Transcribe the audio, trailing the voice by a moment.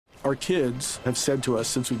Our kids have said to us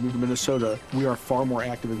since we moved to Minnesota, we are far more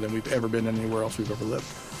active than we've ever been anywhere else we've ever lived.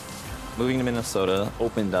 Moving to Minnesota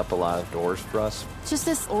opened up a lot of doors for us. Just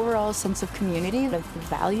this overall sense of community, of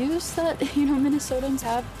values that, Minnesotans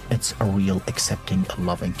have. It's a real accepting,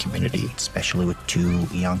 loving community, especially with two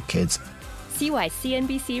young kids. See why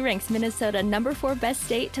CNBC ranks Minnesota number 4 best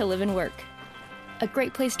state to live and work. A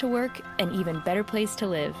great place to work, an even better place to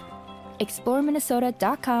live.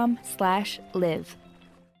 ExploreMinnesota.com/live.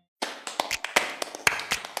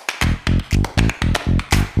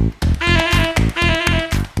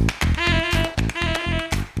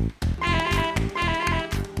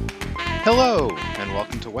 Hello, and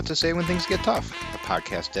welcome to What to Say When Things Get Tough, a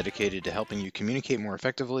podcast dedicated to helping you communicate more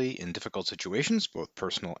effectively in difficult situations, both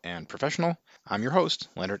personal and professional. I'm your host,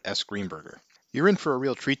 Leonard S. Greenberger. You're in for a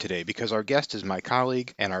real treat today because our guest is my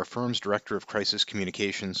colleague and our firm's Director of Crisis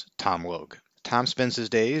Communications, Tom Logue. Tom spends his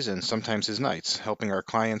days and sometimes his nights helping our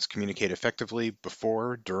clients communicate effectively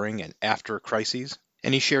before, during, and after crises.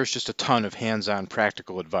 And he shares just a ton of hands-on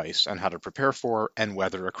practical advice on how to prepare for and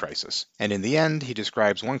weather a crisis. And in the end, he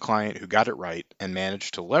describes one client who got it right and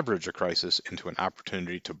managed to leverage a crisis into an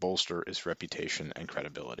opportunity to bolster his reputation and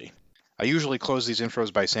credibility. I usually close these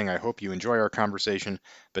intros by saying I hope you enjoy our conversation,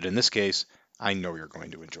 but in this case, I know you're going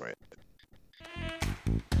to enjoy it.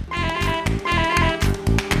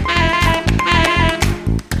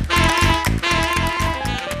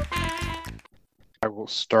 I will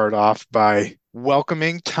start off by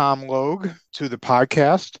welcoming Tom Logue to the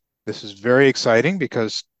podcast. This is very exciting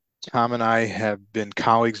because Tom and I have been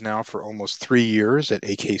colleagues now for almost 3 years at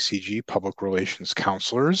AKCG Public Relations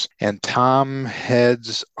Counselors, and Tom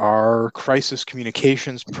heads our crisis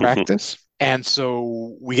communications practice. And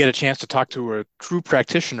so we get a chance to talk to a true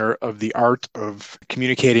practitioner of the art of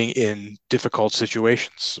communicating in difficult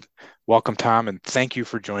situations. Welcome, Tom, and thank you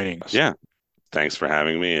for joining us. Yeah. Thanks for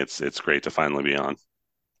having me. It's great to finally be on.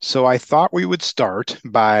 So I thought we would start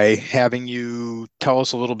by having you tell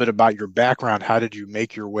us a little bit about your background. How did you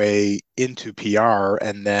make your way into PR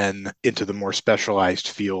and then into the more specialized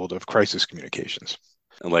field of crisis communications?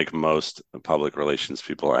 Like most public relations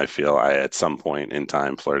people, I feel I at some point in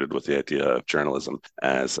time flirted with the idea of journalism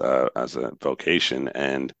as a vocation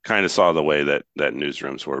and kind of saw the way that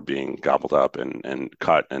newsrooms were being gobbled up and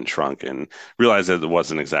cut and shrunk and realized that it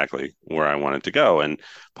wasn't exactly where I wanted to go. And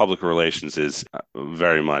public relations is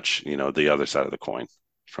very much, the other side of the coin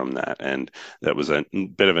from that. And that was a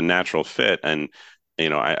bit of a natural fit. And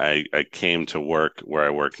I came to work where I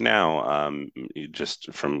work now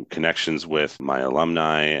just from connections with my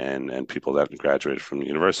alumni and people that graduated from the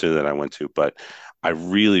university that I went to. But I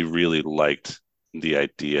really, really liked the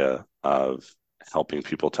idea of helping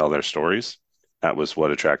people tell their stories. That was what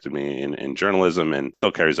attracted me in journalism, and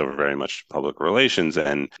still carries over very much to public relations.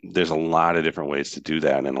 And there's a lot of different ways to do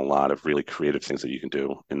that and a lot of really creative things that you can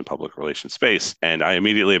do in the public relations space. And I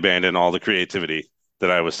immediately abandoned all the creativity that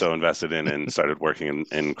I was so invested in and started working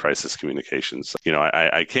in crisis communications.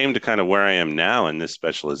 I came to kind of where I am now in this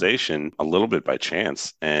specialization a little bit by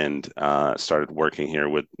chance and started working here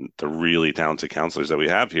with the really talented counselors that we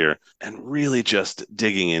have here and really just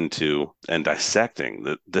digging into and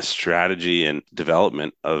dissecting the strategy and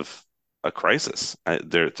development of a crisis.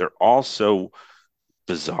 They're all so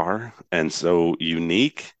bizarre and so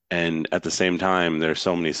unique. And at the same time, there's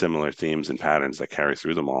so many similar themes and patterns that carry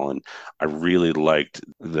through them all. And I really liked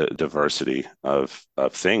the diversity of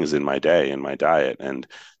things in my day, in my diet. And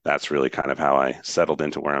that's really kind of how I settled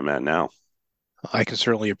into where I'm at now. I can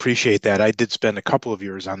certainly appreciate that. I did spend a couple of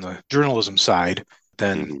years on the journalism side,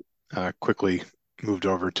 then quickly moved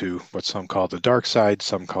over to what some call the dark side,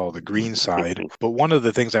 some call the green side. But one of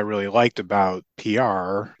the things I really liked about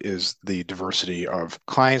PR is the diversity of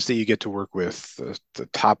clients that you get to work with, the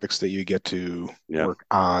topics that you get to work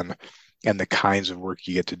on, and the kinds of work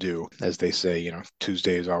you get to do. As they say,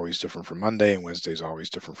 Tuesday is always different from Monday and Wednesday is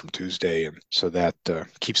always different from Tuesday. And so that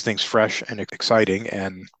keeps things fresh and exciting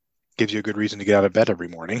and gives you a good reason to get out of bed every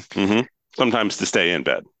morning. Mm-hmm. Sometimes to stay in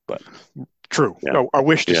bed, but... True. Yeah. No, I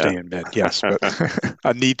wish to stay in bed, yes, but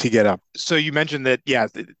a need to get up. So you mentioned that,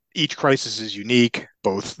 each crisis is unique,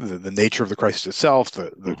 both the nature of the crisis itself,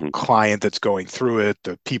 the client that's going through it,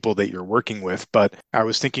 the people that you're working with. But I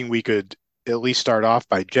was thinking we could at least start off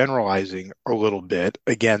by generalizing a little bit,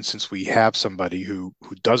 again, since we have somebody who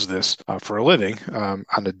does this for a living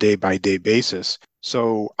on a day-by-day basis.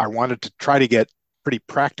 So I wanted to try to get pretty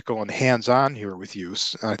practical and hands-on here with you.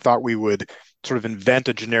 I thought we would sort of invent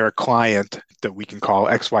a generic client that we can call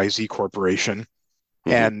XYZ Corporation,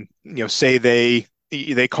 and say they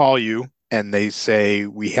call you and they say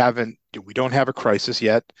we don't have a crisis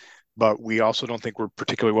yet, but we also don't think we're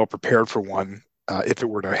particularly well prepared for one. if it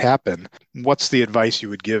were to happen, what's the advice you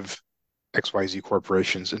would give XYZ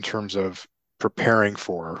corporations in terms of preparing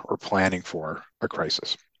for or planning for a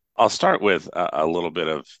crisis? I'll start with a little bit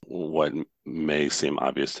of what may seem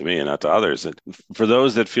obvious to me and not to others. And for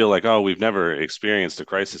those that feel like, oh, we've never experienced a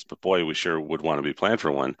crisis, but boy, we sure would want to be planned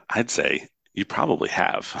for one, I'd say you probably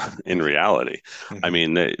have in reality. I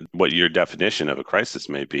mean, what your definition of a crisis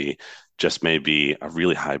may be just may be a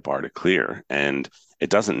really high bar to clear. And it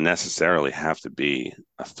doesn't necessarily have to be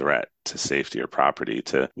a threat to safety or property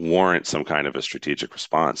to warrant some kind of a strategic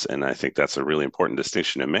response. And I think that's a really important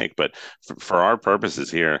distinction to make. But for our purposes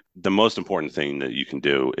here, the most important thing that you can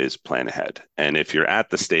do is plan ahead. And if you're at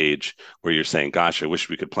the stage where you're saying, gosh, I wish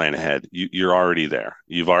we could plan ahead, you're already there.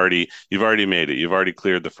 You've already made it. You've already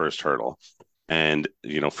cleared the first hurdle. And,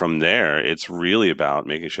 from there, it's really about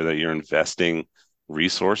making sure that you're investing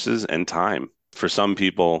resources and time. For some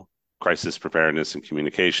people, crisis preparedness and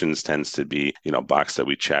communications tends to be, a box that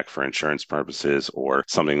we check for insurance purposes or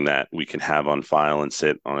something that we can have on file and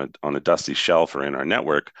sit on a dusty shelf or in our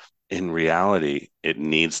network. In reality, it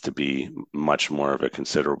needs to be much more of a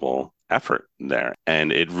considerable effort there.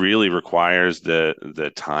 And it really requires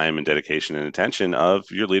the time and dedication and attention of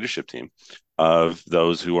your leadership team, of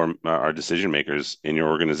those who are decision makers in your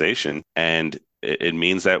organization. And it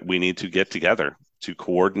means that we need to get together to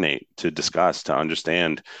coordinate, to discuss, to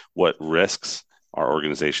understand what risks our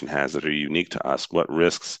organization has that are unique to us, what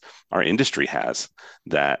risks our industry has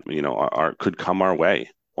that could come our way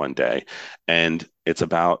one day. And it's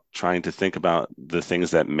about trying to think about the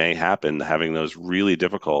things that may happen, having those really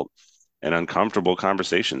difficult and uncomfortable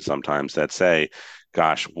conversations sometimes that say,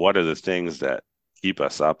 gosh, what are the things that keep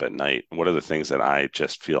us up at night? What are the things that I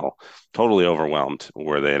just feel totally overwhelmed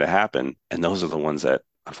were they to happen? And those are the ones that,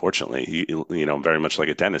 unfortunately, very much like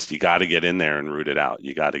a dentist, you got to get in there and root it out.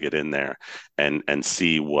 You got to get in there and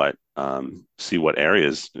see what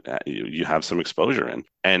areas you have some exposure in.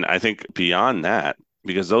 And I think beyond that,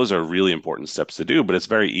 because those are really important steps to do, but it's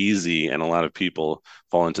very easy, and a lot of people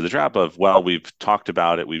fall into the trap of, well, we've talked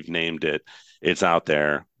about it, we've named it, it's out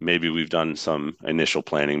there. Maybe we've done some initial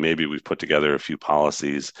planning. Maybe we've put together a few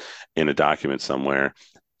policies in a document somewhere.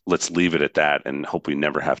 Let's leave it at that and hope we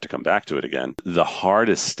never have to come back to it again. The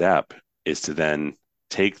hardest step is to then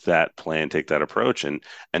take that plan, take that approach, and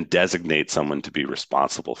designate someone to be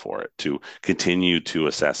responsible for it, to continue to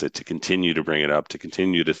assess it, to continue to bring it up, to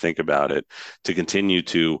continue to think about it, to continue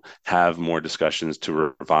to have more discussions,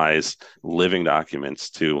 to revise living documents,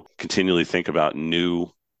 to continually think about new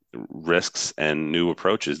risks and new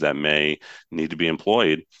approaches that may need to be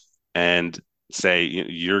employed, and say,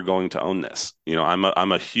 you're going to own this.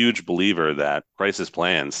 I'm a huge believer that crisis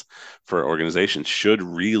plans for organizations should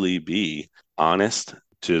really be honest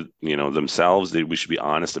to themselves. We should be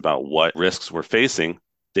honest about what risks we're facing.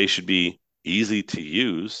 They should be easy to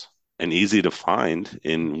use and easy to find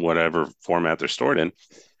in whatever format they're stored in.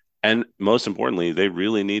 And most importantly, they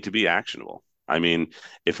really need to be actionable. I mean,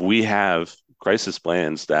 if we have crisis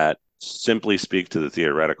plans that simply speak to the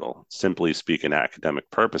theoretical, simply speak in academic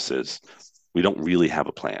purposes, we don't really have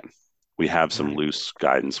a plan. We have some loose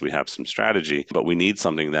guidance, we have some strategy, but we need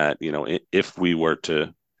something that, if we were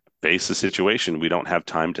to face a situation, we don't have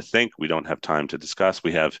time to think, we don't have time to discuss,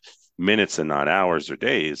 we have minutes and not hours or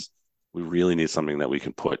days. We really need something that we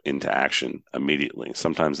can put into action immediately.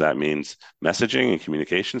 Sometimes that means messaging and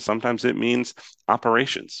communication. Sometimes it means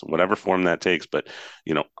operations, whatever form that takes. But,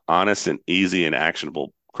 honest and easy and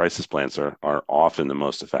actionable crisis plans are often the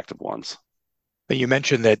most effective ones. You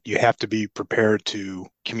mentioned that you have to be prepared to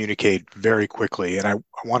communicate very quickly. And I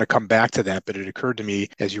want to come back to that, but it occurred to me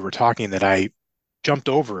as you were talking that I jumped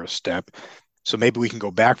over a step. So maybe we can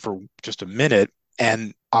go back for just a minute,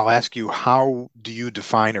 and I'll ask you, how do you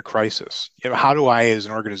define a crisis? How do I, as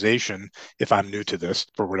an organization, if I'm new to this,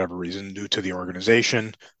 for whatever reason, new to the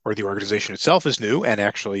organization, or the organization itself is new and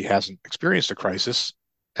actually hasn't experienced a crisis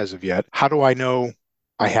as of yet, how do I know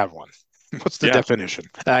I have one? What's the definition?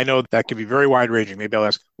 I know that can be very wide-ranging. Maybe I'll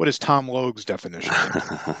ask, what is Tom Logue's definition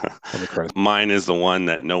of a crisis? Mine is the one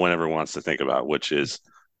that no one ever wants to think about, which is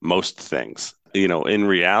most things. In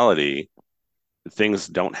reality, things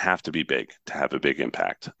don't have to be big to have a big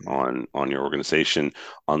impact on your organization,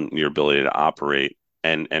 on your ability to operate.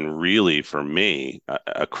 And really, for me,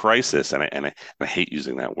 a crisis, and I hate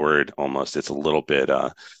using that word almost. It's a little bit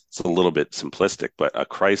simplistic, but a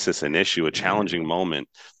crisis, an issue, a challenging moment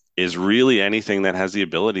is really anything that has the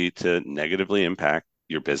ability to negatively impact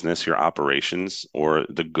your business, your operations, or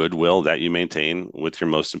the goodwill that you maintain with your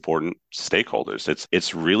most important stakeholders.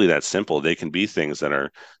 It's really that simple. They can be things that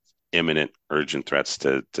are imminent, urgent threats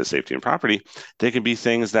to safety and property. They can be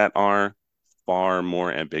things that are far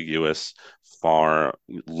more ambiguous, far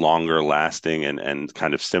longer lasting, and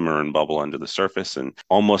kind of simmer and bubble under the surface, and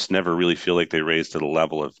almost never really feel like they raise to the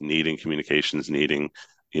level of needing communications, needing,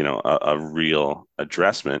 a real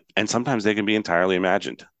addressment. And sometimes they can be entirely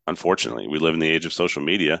imagined. Unfortunately, we live in the age of social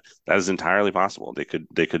media. That is entirely possible.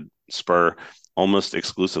 They could spur almost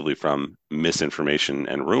exclusively from misinformation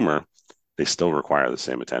and rumor. They still require the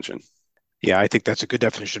same attention. Yeah, I think that's a good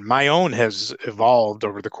definition. My own has evolved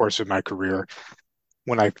over the course of my career.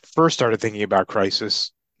 When I first started thinking about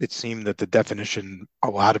crisis, it seemed that the definition a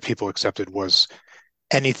lot of people accepted was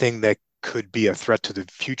anything that could be a threat to the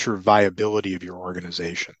future viability of your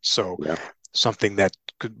organization. So Yeah. something that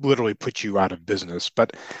could literally put you out of business.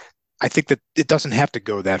 But I think that it doesn't have to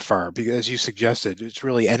go that far because, as you suggested, it's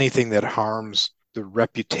really anything that harms the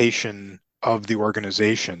reputation of the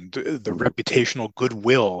organization, the reputational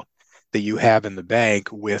goodwill that you have in the bank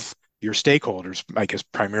with your stakeholders, I guess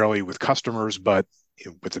primarily with customers, but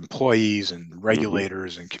with employees and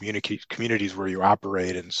regulators and communities where you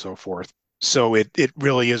operate and so forth. So it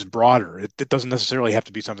really is broader. It doesn't necessarily have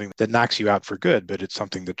to be something that knocks you out for good, but it's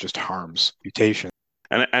something that just harms reputation.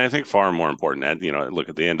 And I think far more important, and look,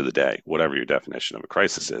 at the end of the day, whatever your definition of a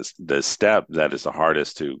crisis is, the step that is the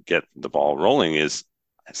hardest to get the ball rolling is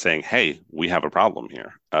saying, "Hey, we have a problem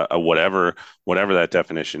here." Whatever that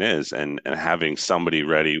definition is, and having somebody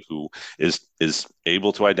ready who is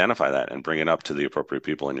able to identify that and bring it up to the appropriate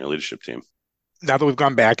people in your leadership team. Now that we've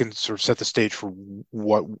gone back and sort of set the stage for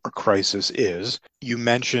what a crisis is, you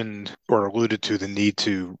mentioned or alluded to the need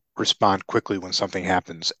to respond quickly when something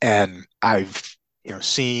happens, and I've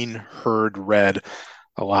seen, heard, read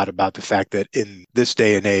a lot about the fact that in this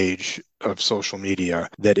day and age of social media,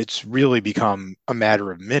 that it's really become a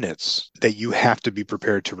matter of minutes that you have to be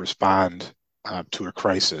prepared to respond to a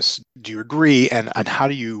crisis. Do you agree? And how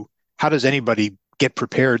does anybody get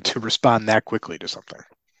prepared to respond that quickly to something?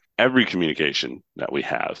 Every communication that we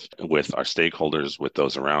have with our stakeholders, with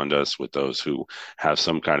those around us, with those who have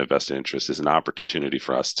some kind of vested interest is an opportunity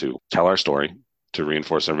for us to tell our story, to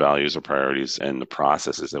reinforce our values, our priorities, and the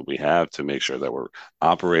processes that we have to make sure that we're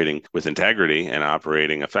operating with integrity and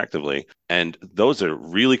operating effectively. And those are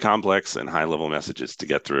really complex and high-level messages to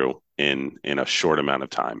get through in a short amount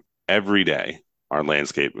of time. Every day, our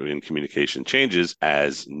landscape in communication changes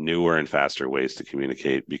as newer and faster ways to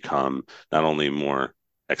communicate become not only more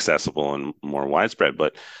accessible and more widespread,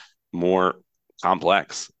 but more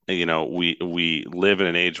complex. We live in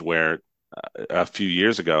an age where a few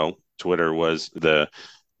years ago, Twitter was the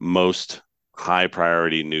most high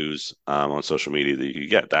priority news on social media that you could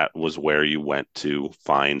get. That was where you went to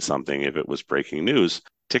find something if it was breaking news.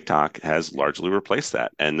 TikTok has largely replaced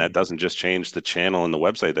that. And that doesn't just change the channel and the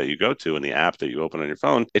website that you go to and the app that you open on your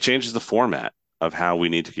phone. It changes the format of how we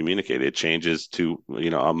need to communicate. It changes to,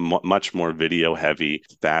 a much more video heavy,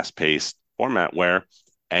 fast paced format where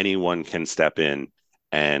anyone can step in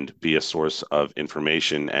and be a source of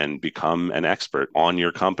information and become an expert on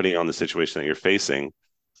your company, on the situation that you're facing,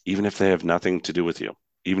 even if they have nothing to do with you,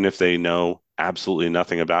 even if they know absolutely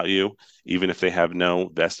nothing about you, even if they have no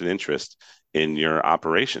vested interest in your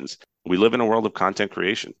operations. We live in a world of content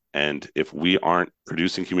creation. And if we aren't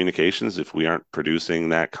producing communications, if we aren't producing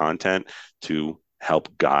that content to help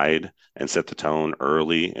guide and set the tone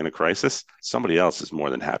early in a crisis, somebody else is more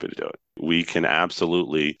than happy to do it. We can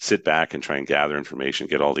absolutely sit back and try and gather information,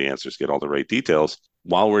 get all the answers, get all the right details.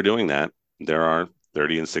 While we're doing that, there are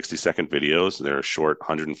 30 and 60-second videos. There are short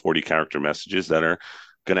 140 character messages that are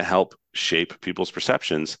going to help shape people's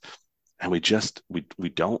perceptions. And we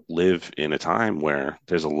don't live in a time where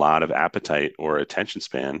there's a lot of appetite or attention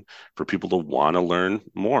span for people to want to learn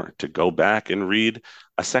more, to go back and read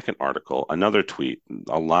a second article, another tweet.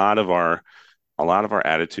 A lot of our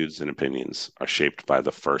attitudes and opinions are shaped by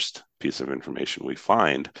the first piece of information we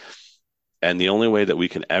find. And the only way that we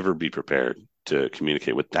can ever be prepared to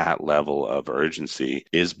communicate with that level of urgency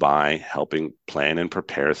is by helping plan and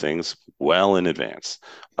prepare things well in advance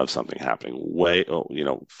of something happening,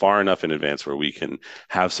 far enough in advance where we can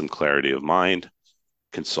have some clarity of mind,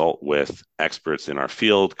 consult with experts in our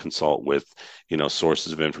field, consult with,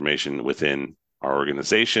 sources of information within our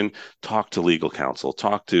organization, talk to legal counsel,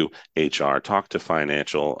 talk to HR, talk to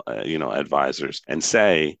financial, advisors, and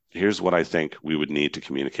say, here's what I think we would need to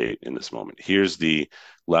communicate in this moment. Here's the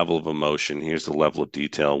level of emotion. Here's the level of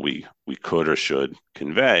detail we could or should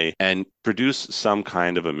convey, and produce some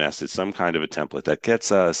kind of a message, some kind of a template that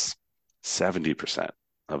gets us 70%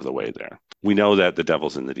 of the way there. We know that the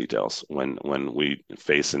devil's in the details when we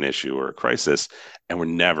face an issue or a crisis, and we're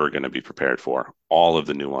never going to be prepared for all of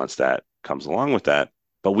the nuance that comes along with that.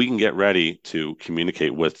 but we can get ready to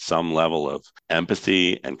communicate with some level of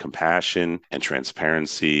empathy and compassion and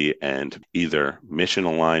transparency and either mission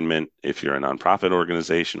alignment if you're a nonprofit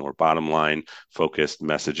organization, or bottom line focused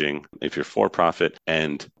messaging if you're for profit,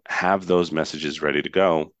 and have those messages ready to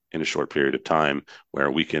go in a short period of time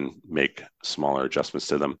where we can make smaller adjustments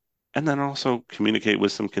to them. And then also communicate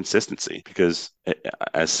with some consistency, because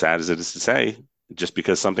as sad as it is to say, just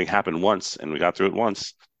because something happened once and we got through it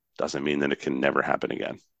once doesn't mean that it can never happen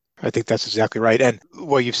again. I think that's exactly right. And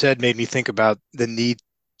what you've said made me think about the need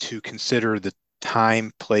to consider the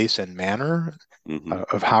time, place, and manner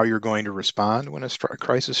of how you're going to respond when a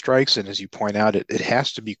crisis strikes. And as you point out, it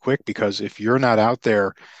has to be quick, because if you're not out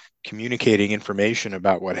there communicating information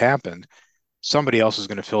about what happened, somebody else is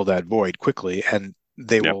going to fill that void quickly. And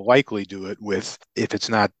they will likely do it with, if it's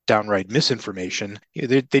not downright misinformation,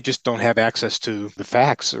 they just don't have access to the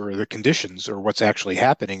facts or the conditions or what's actually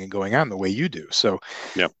happening and going on the way you do. So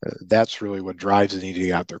that's really what drives the need to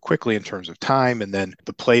get out there quickly in terms of time. And then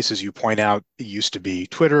the place, as you point out, it used to be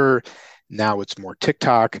Twitter. Now it's more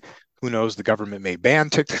TikTok. Who knows? The government may ban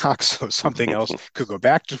TikTok, so something else could go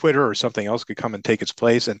back to Twitter, or something else could come and take its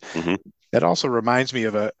place. And that also reminds me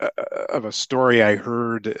of a story I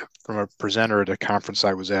heard from a presenter at a conference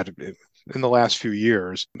I was at in the last few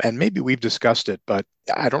years. And maybe we've discussed it, but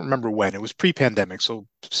I don't remember when. It was pre-pandemic, so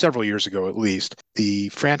several years ago at least. The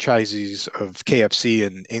franchisees of KFC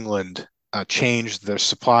in England changed their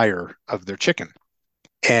supplier of their chicken.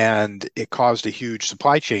 And it caused a huge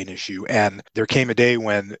supply chain issue. And there came a day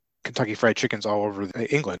when Kentucky Fried Chickens all over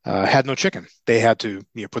England had no chicken. They had to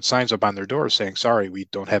put signs up on their doors saying, sorry, we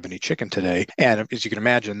don't have any chicken today. And as you can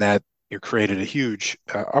imagine, that created a huge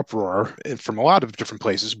uproar from a lot of different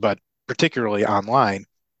places, but particularly online.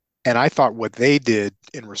 And I thought what they did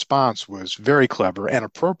in response was very clever and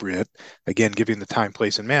appropriate, again, given the time,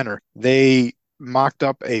 place, and manner. They mocked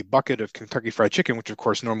up a bucket of Kentucky Fried Chicken, which of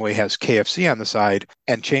course normally has KFC on the side,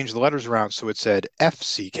 and changed the letters around so it said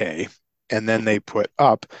FCK. And then they put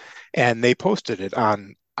up, and they posted it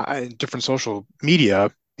on different social media,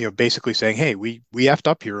 basically saying, hey, we effed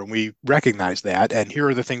up here and we recognize that. And here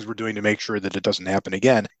are the things we're doing to make sure that it doesn't happen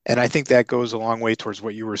again. And I think that goes a long way towards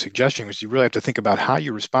what you were suggesting, which you really have to think about how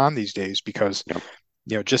you respond these days, because,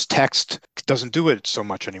 just text doesn't do it so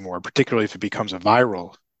much anymore, particularly if it becomes a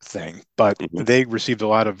viral thing. But they received a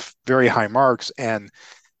lot of very high marks and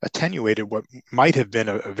attenuated what might have been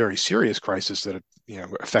a very serious crisis that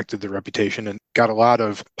affected their reputation, and got a lot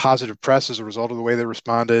of positive press as a result of the way they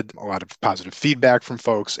responded, a lot of positive feedback from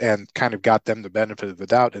folks, and kind of got them the benefit of the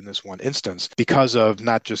doubt in this one instance because of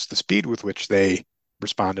not just the speed with which they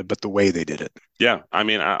responded, but the way they did it. Yeah, I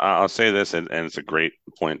mean, I'll say this, and it's a great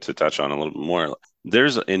point to touch on a little bit more.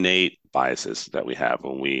 There's innate biases that we have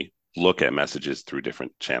when we look at messages through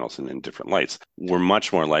different channels and in different lights. We're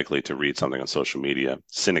much more likely to read something on social media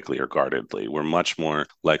cynically or guardedly. We're much more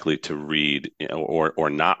likely to read or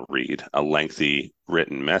not read a lengthy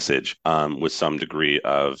written message with some degree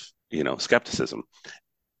of skepticism.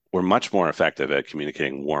 We're much more effective at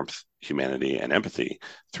communicating warmth, humanity, and empathy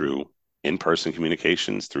through in-person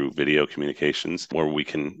communications, through video communications, where we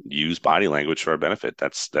can use body language to our benefit.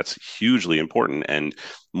 That's hugely important. And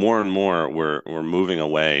more we're moving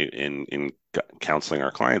away in counseling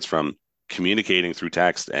our clients from communicating through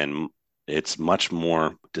text, and it's much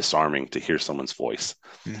more disarming to hear someone's voice.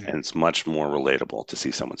 And it's much more relatable to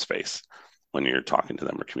see someone's face when you're talking to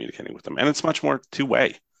them or communicating with them. And it's much more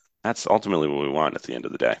two-way. That's ultimately what we want at the end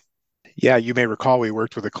of the day. Yeah, you may recall we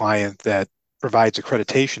worked with a client that provides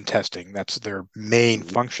accreditation testing. That's their main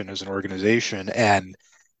function as an organization. And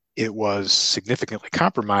it was significantly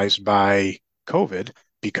compromised by COVID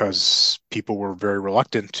because people were very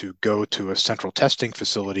reluctant to go to a central testing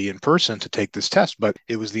facility in person to take this test, but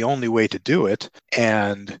it was the only way to do it.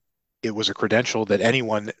 And it was a credential that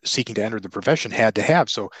anyone seeking to enter the profession had to have.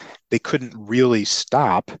 So they couldn't really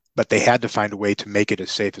stop, but they had to find a way to make it as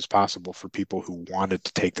safe as possible for people who wanted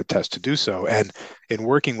to take the test to do so. And in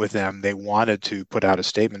working with them, they wanted to put out a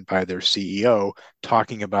statement by their CEO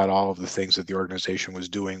talking about all of the things that the organization was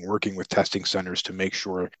doing, working with testing centers to make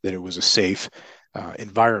sure that it was a safe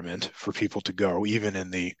environment for people to go, even in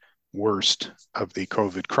the worst of the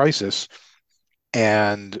COVID crisis.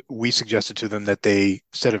 And we suggested to them that they,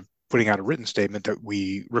 instead of putting out a written statement, that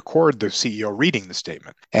we record the CEO reading the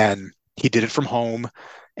statement. And he did it from home.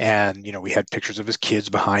 And, we had pictures of his kids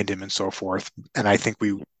behind him and so forth. And I think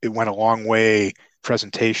it went a long way,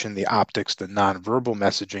 presentation, the optics, the nonverbal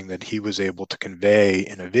messaging that he was able to convey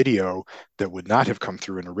in a video that would not have come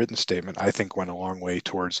through in a written statement, I think went a long way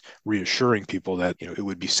towards reassuring people that, it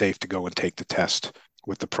would be safe to go and take the test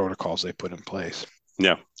with the protocols they put in place.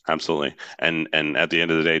 Yeah, Absolutely. And at the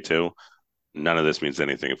end of the day too, none of this means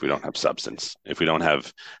anything if we don't have substance. If we don't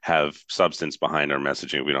have substance behind our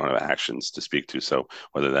messaging, if we don't have actions to speak to. So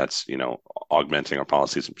whether that's, augmenting our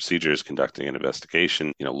policies and procedures, conducting an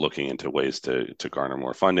investigation, looking into ways to garner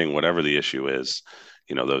more funding, whatever the issue is,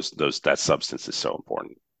 that substance is so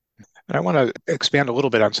important. And I want to expand a little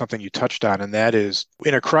bit on something you touched on, and that is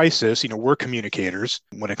in a crisis, we're communicators.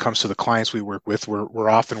 When it comes to the clients we work with, we're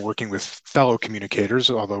often working with fellow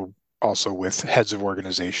communicators, although also with heads of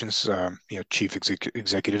organizations, chief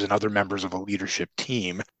executives and other members of a leadership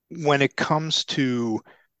team. When it comes to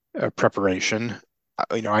preparation,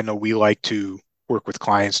 I know we like to work with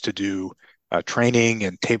clients to do training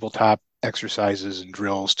and tabletop exercises and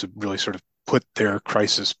drills to really sort of put their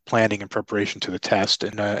crisis planning and preparation to the test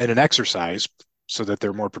in an exercise so that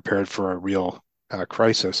they're more prepared for a real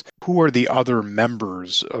crisis. Who are the other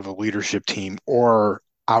members of a leadership team or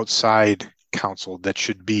outside counsel that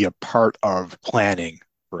should be a part of planning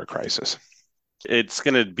for a crisis? It's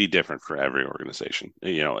going to be different for every organization.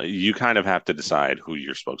 You kind of have to decide who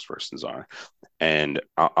your spokespersons are. And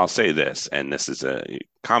I'll say this, and this is a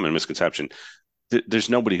common misconception. There's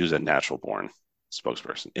nobody who's a natural born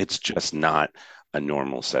spokesperson. It's just not a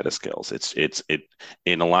normal set of skills. It's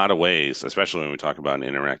in a lot of ways, especially when we talk about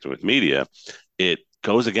interacting with media, it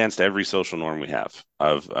goes against every social norm we have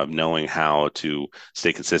of knowing how to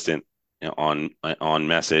stay consistent on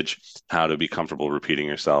message, how to be comfortable repeating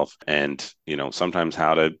yourself, and sometimes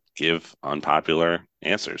how to give unpopular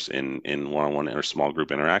answers in one-on-one or small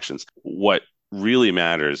group interactions. What really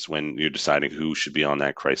matters when you're deciding who should be on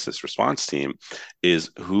that crisis response team is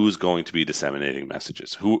who's going to be disseminating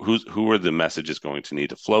messages. Who are the messages going to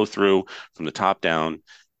need to flow through from the top down?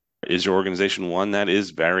 Is your organization one that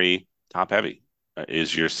is very top heavy?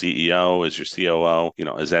 Is your CEO, is your COO,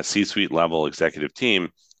 is that C-suite level executive team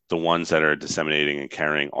the ones that are disseminating and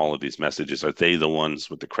carrying all of these messages? Are they the ones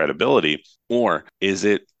with the credibility, or is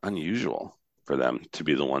it unusual for them to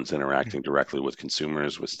be the ones interacting directly with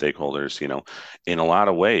consumers, with stakeholders? In a lot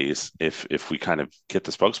of ways, if we kind of get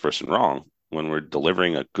the spokesperson wrong when we're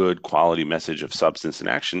delivering a good quality message of substance and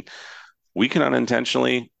action, we can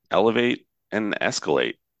unintentionally elevate and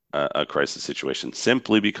escalate a crisis situation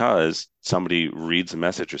simply because somebody reads a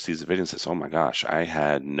message or sees a video and says, "Oh my gosh, I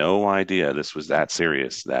had no idea this was that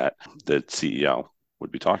serious that the CEO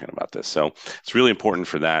would be talking about this." So it's really important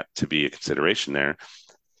for that to be a consideration there.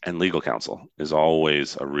 And legal counsel is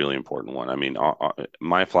always a really important one. I mean,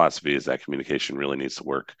 my philosophy is that communication really needs to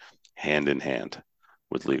work hand in hand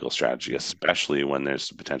with legal strategy, especially when there's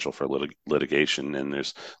the potential for litigation and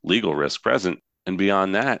there's legal risk present. And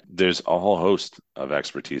beyond that, there's a whole host of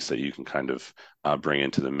expertise that you can kind of bring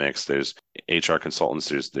into the mix. There's HR consultants,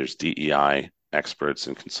 there's DEI experts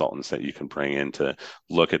and consultants that you can bring in to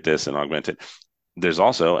look at this and augment it. There's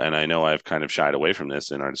also, and I know I've kind of shied away from this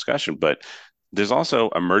in our discussion, but there's also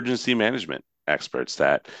emergency management experts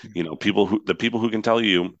that, people who can tell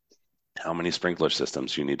you how many sprinkler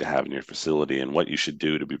systems you need to have in your facility and what you should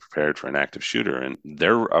do to be prepared for an active shooter. And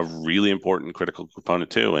they're a really important critical component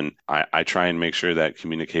too. And I try and make sure that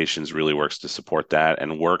communications really works to support that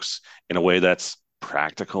and works in a way that's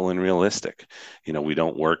practical and realistic. We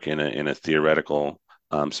don't work in a theoretical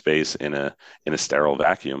space in a sterile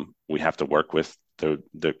vacuum. We have to work with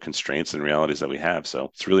the constraints and realities that we have.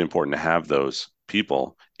 So it's really important to have those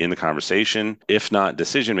people in the conversation, if not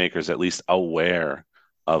decision makers, at least aware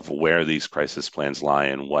of where these crisis plans lie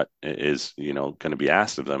and what is, going to be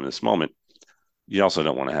asked of them in this moment. You also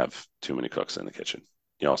don't want to have too many cooks in the kitchen.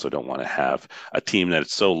 You also don't want to have a team that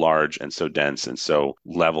is so large and so dense and so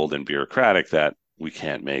leveled and bureaucratic that we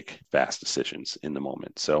can't make fast decisions in the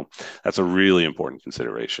moment. So that's a really important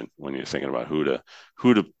consideration when you're thinking about who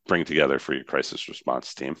to bring together for your crisis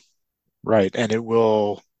response team. Right. And it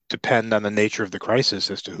will depend on the nature of the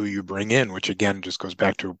crisis as to who you bring in, which again just goes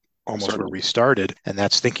back to almost where we started, and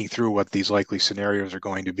that's thinking through what these likely scenarios are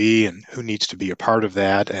going to be and who needs to be a part of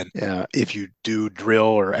that. And if you do drill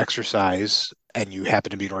or exercise and you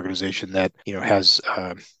happen to be an organization that has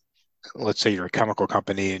let's say you're a chemical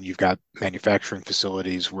company and you've got manufacturing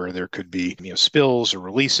facilities where there could be spills or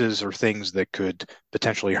releases or things that could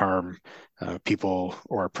potentially harm people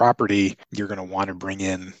or property, you're going to want to bring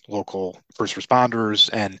in local first responders.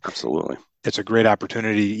 And absolutely, it's a great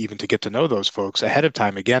opportunity even to get to know those folks ahead of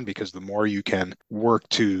time, again, because the more you can work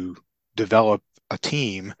to develop a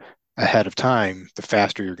team ahead of time, the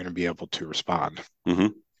faster you're going to be able to respond.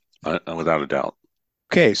 Mm-hmm. Without a doubt.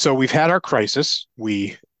 Okay, so we've had our crisis.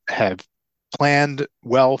 We have planned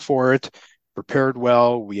well for it. prepared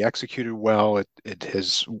well, we executed well, it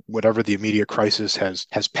has, whatever the immediate crisis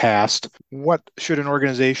has passed. What should an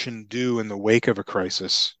organization do in the wake of a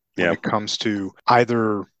crisis when it comes to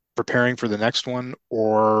either preparing for the next one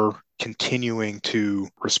or continuing to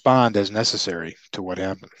respond as necessary to what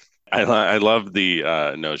happened? I love the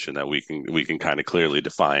notion that we can kind of clearly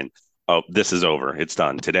define, oh, this is over, it's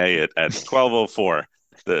done today at 12:04.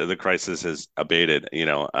 The crisis has abated.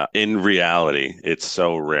 In reality, it's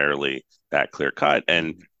so rarely that clear cut,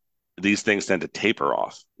 and these things tend to taper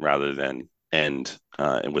off rather than end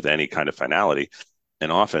with any kind of finality.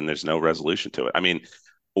 And often there's no resolution to it. I mean,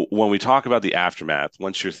 when we talk about the aftermath,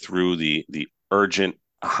 once you're through the urgent,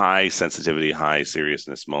 high sensitivity, high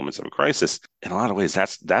seriousness moments of a crisis, in a lot of ways,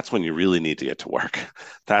 that's when you really need to get to work.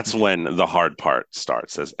 That's when the hard part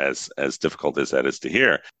starts, as difficult as that is to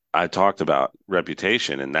hear. I talked about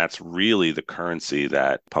reputation, and that's really the currency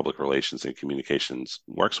that public relations and communications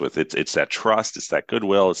works with. It's that trust, it's that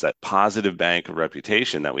goodwill, it's that positive bank of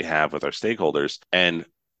reputation that we have with our stakeholders. And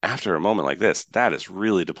after a moment like this, that is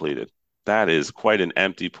really depleted. That is quite an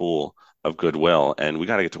empty pool of goodwill, and we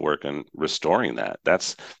got to get to work on restoring that.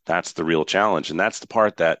 That's the real challenge, and that's the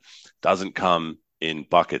part that doesn't come in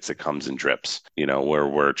buckets. It comes in drips, where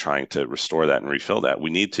we're trying to restore that and refill that.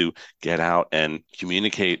 We need to get out and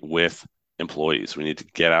communicate with employees. We need to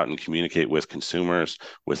get out and communicate with consumers,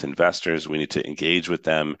 with investors. We need to engage with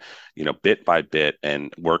them, bit by bit,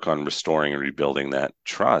 and work on restoring and rebuilding that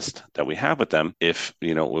trust that we have with them. If,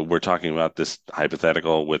 we're talking about this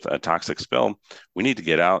hypothetical with a toxic spill, we need to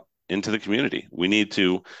get out into the community. We need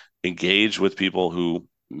to engage with people who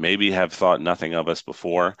maybe have thought nothing of us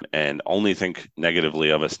before and only think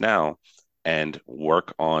negatively of us now, and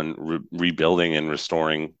work on rebuilding and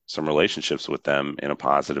restoring some relationships with them in a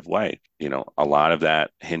positive way. A lot of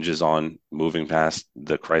that hinges on moving past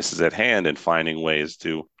the crisis at hand and finding ways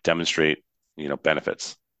to demonstrate,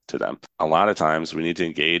 benefits to them. A lot of times we need to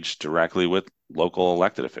engage directly with local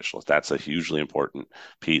elected officials. That's a hugely important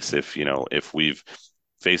piece. If we've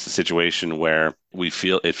faced a situation where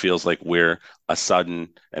it feels like we're a sudden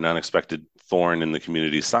and unexpected thorn in the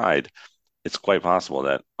community side, it's quite possible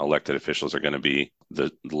that elected officials are going to be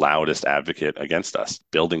the loudest advocate against us.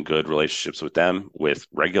 Building good relationships with them, with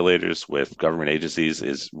regulators, with government agencies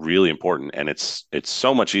is really important. And it's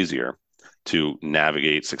so much easier to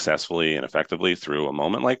navigate successfully and effectively through a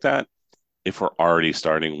moment like that if we're already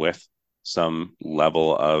starting with some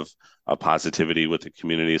level of positivity with the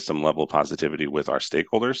community, some level of positivity with our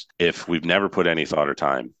stakeholders. If we've never put any thought or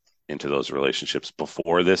time into those relationships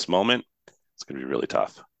before this moment, it's going to be really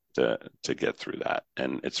tough to get through that.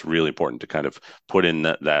 And it's really important to kind of put in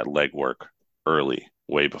that legwork early,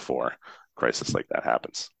 way before a crisis like that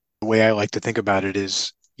happens. The way I like to think about it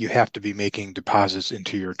is you have to be making deposits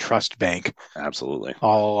into your trust bank. Absolutely.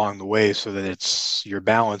 All along the way, so that your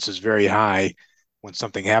balance is very high when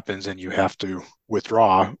something happens and you have to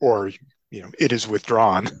withdraw, or it is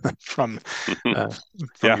withdrawn from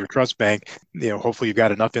your trust bank. Hopefully you've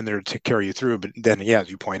got enough in there to carry you through. But then, as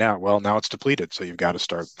you point out, well, now it's depleted, so you've got to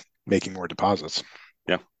start making more deposits.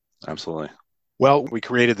 Yeah, absolutely. Well, we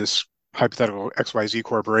created this hypothetical XYZ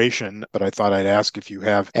corporation, but I thought I'd ask if you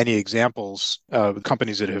have any examples of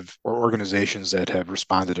companies or organizations that have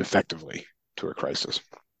responded effectively to a crisis.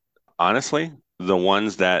 Honestly, the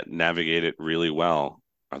ones that navigate it really well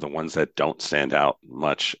are the ones that don't stand out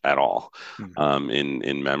much at all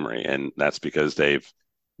in memory. And that's because they've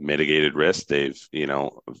mitigated risk, they've,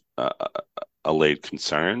 allayed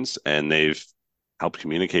concerns, and they've helped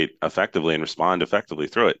communicate effectively and respond effectively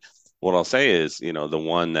through it. What I'll say is, the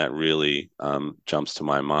one that really jumps to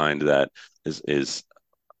my mind that is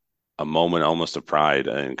a moment almost of pride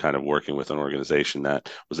in kind of working with an organization that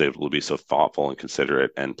was able to be so thoughtful and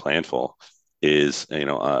considerate and planful is,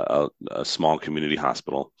 a small community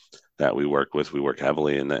hospital that we work with. We work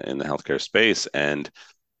heavily in the healthcare space, and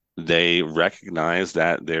they recognized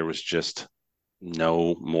that there was just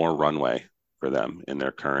no more runway for them in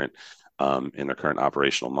their current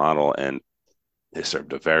operational model, and they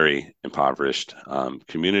served a very impoverished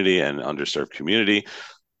community and underserved community.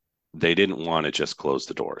 They didn't want to just close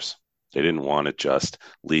the doors. They didn't want to just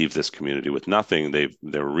leave this community with nothing.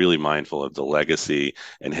 They're really mindful of the legacy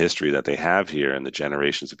and history that they have here and the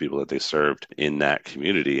generations of people that they served in that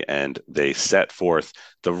community. And they set forth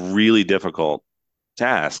the really difficult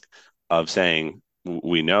task of saying,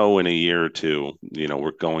 we know in a year or two,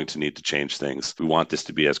 we're going to need to change things. We want this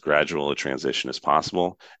to be as gradual a transition as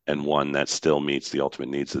possible, and one that still meets the ultimate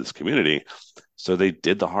needs of this community. So they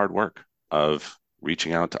did the hard work of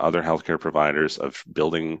reaching out to other healthcare providers, of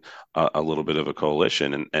building a little bit of a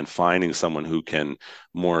coalition, and finding someone who can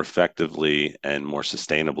more effectively and more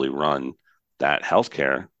sustainably run that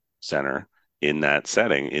healthcare center in that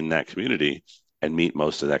setting, in that community, and meet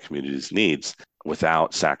most of that community's needs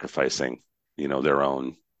without sacrificing, their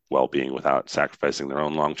own well-being, without sacrificing their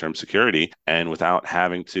own long-term security, and without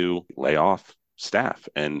having to lay off staff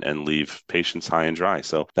and leave patients high and dry.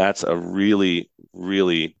 So that's a really,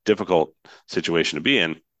 really difficult situation to be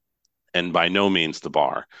in, and by no means the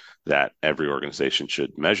bar that every organization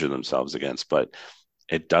should measure themselves against. But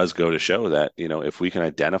it does go to show that, if we can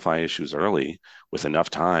identify issues early with enough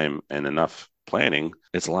time and enough planning,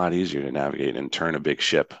 it's a lot easier to navigate and turn a big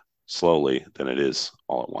ship slowly than it is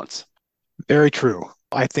all at once. Very true.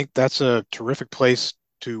 I think that's a terrific place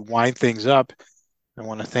to wind things up. I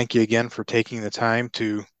want to thank you again for taking the time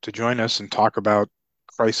to join us and talk about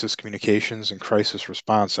crisis communications and crisis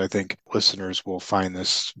response. I think listeners will find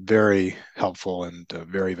this very helpful and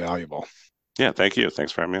very valuable. Yeah, thank you.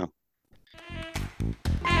 Thanks for having me on.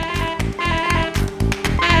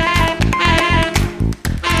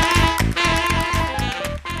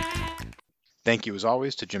 Thank you, as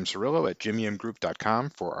always, to Jim Cirillo at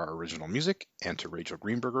jimiumgroup.com for our original music and to Rachel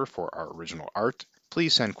Greenberger for our original art.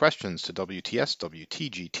 Please send questions to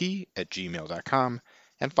WTSWTGT@gmail.com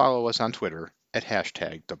and follow us on Twitter at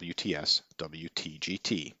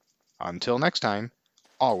 #WTSWTGT. Until next time,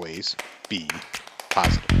 always be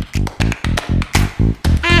positive.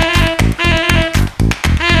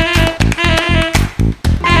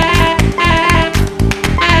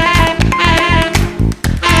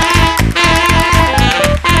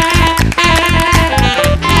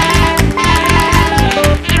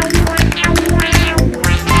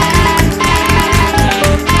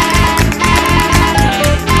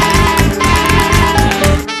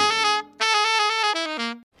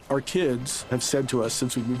 Our kids have said to us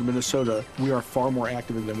since we moved to Minnesota, we are far more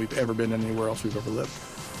active than we've ever been anywhere else we've ever lived.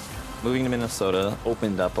 Moving to Minnesota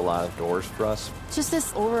opened up a lot of doors for us. Just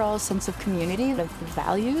this overall sense of community, of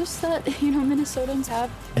values that, Minnesotans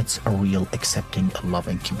have. It's a real accepting,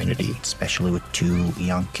 loving community, especially with 2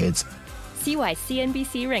 young kids. See why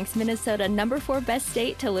CNBC ranks Minnesota number 4 best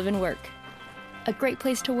state to live and work. A great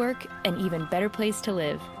place to work, an even better place to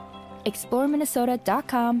live.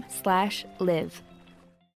 ExploreMinnesota.com/live.